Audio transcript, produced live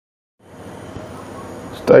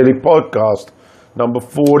Daily Podcast, number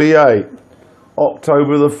 48,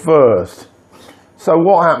 October the 1st. So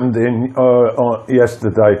what happened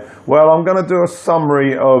yesterday? Well, I'm going to do a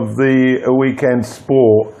summary of the weekend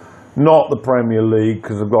sport, not the Premier League,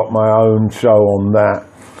 because I've got my own show on that.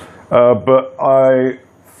 But I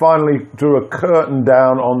finally drew a curtain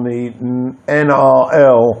down on the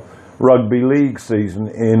NRL Rugby League season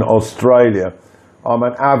in Australia. I'm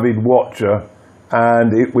an avid watcher,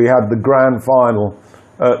 and we had the grand final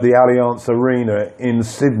at the Allianz Arena in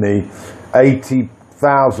Sydney.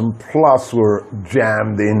 80,000 plus were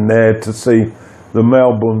jammed in there to see the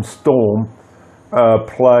Melbourne Storm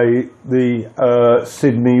play the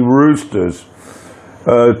Sydney Roosters.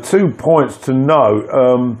 2 points to note.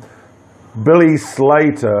 Billy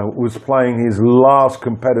Slater was playing his last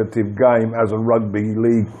competitive game as a rugby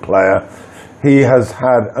league player. He has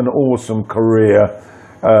had an awesome career,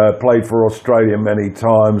 played for Australia many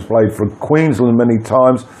times, played for Queensland many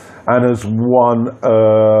times, and has won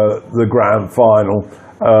the grand final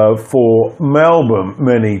for Melbourne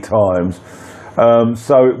many times.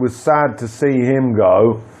 So it was sad to see him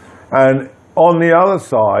go. And on the other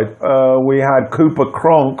side, we had Cooper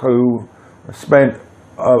Cronk, who spent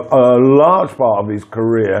a large part of his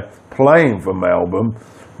career playing for Melbourne,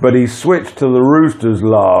 but he switched to the Roosters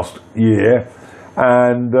last year,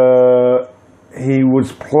 and he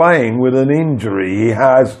was playing with an injury. He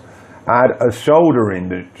has had a shoulder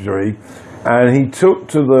injury, and he took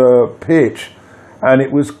to the pitch, and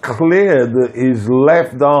it was clear that his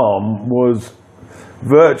left arm was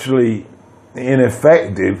virtually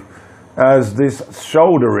ineffective as this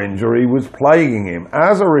shoulder injury was plaguing him.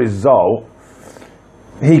 As a result,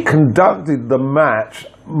 he conducted the match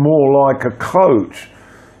more like a coach.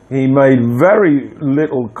 He made very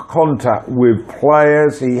little contact with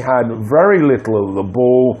players. He had very little of the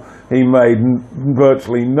ball. He made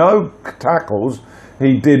virtually no tackles.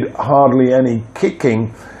 He did hardly any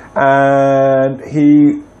kicking, and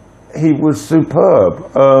he was superb.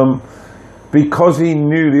 Because he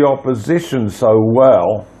knew the opposition so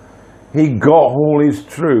well, he got all his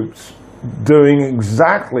troops doing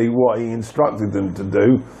exactly what he instructed them to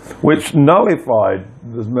do, which nullified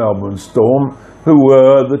the Melbourne Storm, who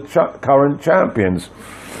were the current champions.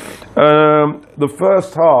 The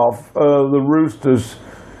first half, the Roosters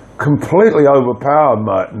completely overpowered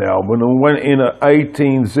Melbourne and went in at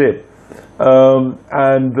 18 zip,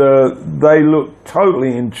 and they looked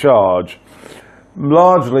totally in charge,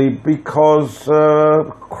 largely because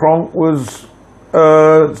Cronk was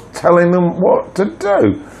telling them what to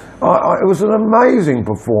do. It was an amazing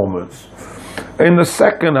performance. In the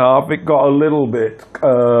second half, it got a little bit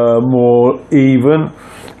more even,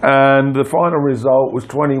 and the final result was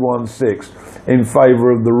 21-6 in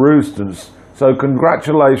favour of the Roosters. So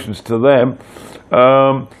congratulations to them,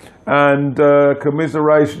 and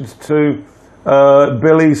commiserations to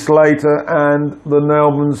Billy Slater and the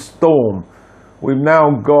Melbourne Storm. We've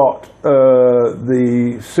now got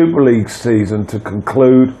the Super League season to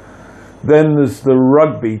conclude. Then there's the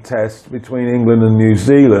rugby test between England and New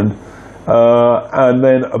Zealand, and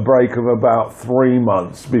then a break of about 3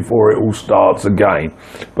 months before it all starts again.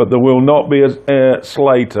 But there will not be a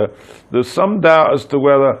Slater. There's some doubt as to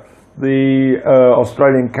whether the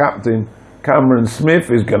Australian captain Cameron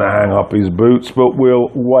Smith is going to hang up his boots, but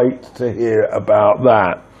we'll wait to hear about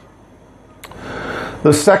that.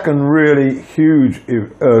 The second really huge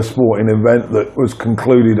sporting event that was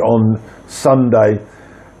concluded on Sunday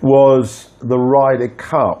was the Ryder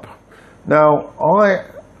Cup. Now, I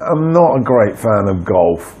am not a great fan of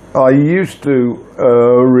golf. I used to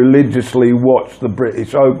religiously watch the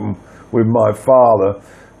British Open with my father,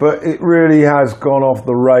 but it really has gone off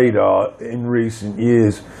the radar in recent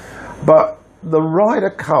years. But the Ryder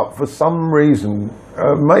Cup, for some reason,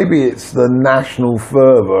 maybe it's the national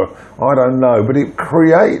fervour, I don't know, but it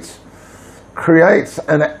creates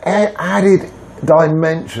an added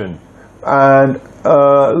dimension. And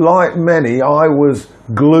like many, I was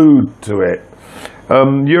glued to it.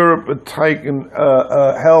 Europe had taken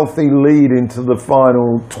a healthy lead into the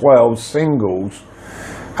final 12 singles,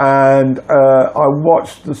 and I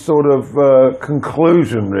watched the sort of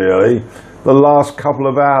conclusion, really, the last couple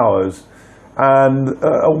of hours. And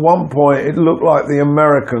at one point, it looked like the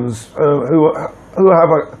Americans, who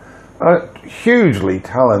have a hugely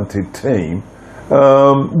talented team,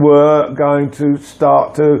 were going to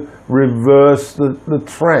start to reverse the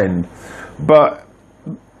trend. But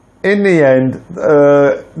in the end,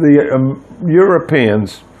 the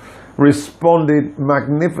Europeans responded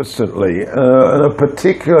magnificently. And a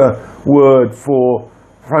particular word for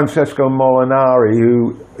Francesco Molinari,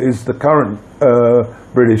 who is the current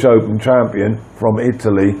British Open champion from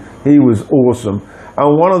Italy. He was awesome.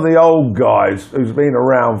 And one of the old guys who's been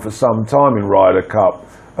around for some time in Ryder Cup,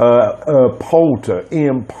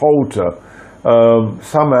 Ian Poulter,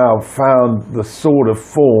 somehow found the sort of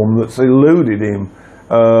form that's eluded him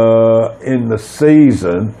in the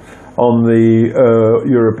season on the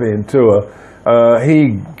European Tour.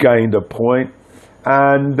 He gained a point,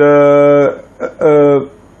 and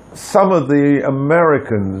some of the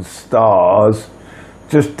American stars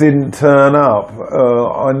just didn't turn up.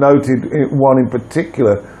 I noted one in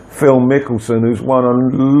particular, Phil Mickelson, who's won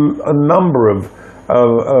a number of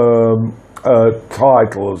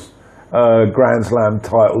titles, Grand Slam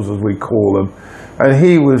titles as we call them, and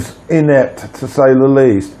he was inept to say the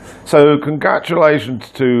least. So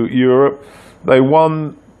congratulations to Europe. They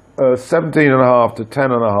won 17.5 to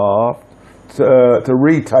 10.5 to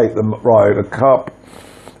retake the Ryder Cup,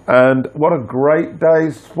 and what a great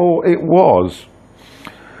day's sport it was.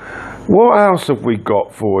 What else have we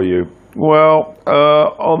got for you? Well,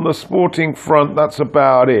 on the sporting front, that's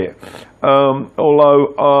about it.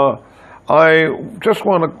 Although I just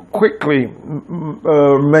want to quickly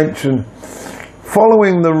mention,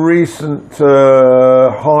 following the recent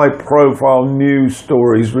high-profile news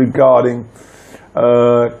stories regarding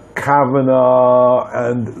Kavanaugh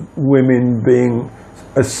and women being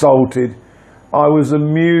assaulted, I was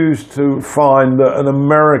amused to find that an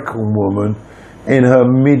American woman in her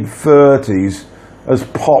mid-30s has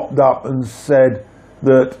popped up and said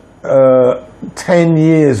that 10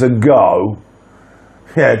 years ago,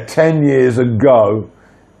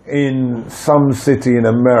 in some city in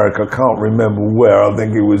America, I can't remember where, I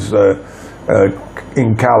think it was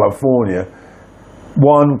in California,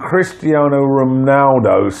 one Cristiano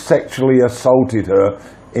Ronaldo sexually assaulted her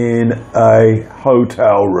in a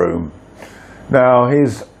hotel room. Now,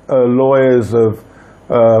 his lawyers have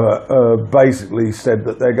basically said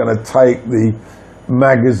that they're going to take the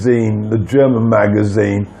magazine, the German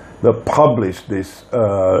magazine that published this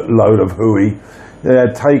load of hooey,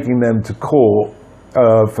 they're taking them to court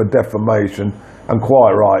for defamation, and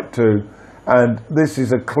quite right too. And this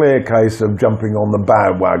is a clear case of jumping on the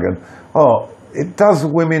bandwagon. It does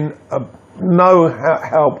women no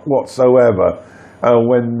help whatsoever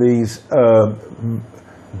when these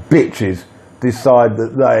bitches decide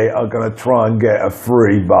that they are going to try and get a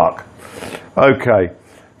free buck. Okay,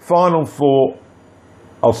 final thought.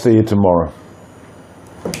 I'll see you tomorrow.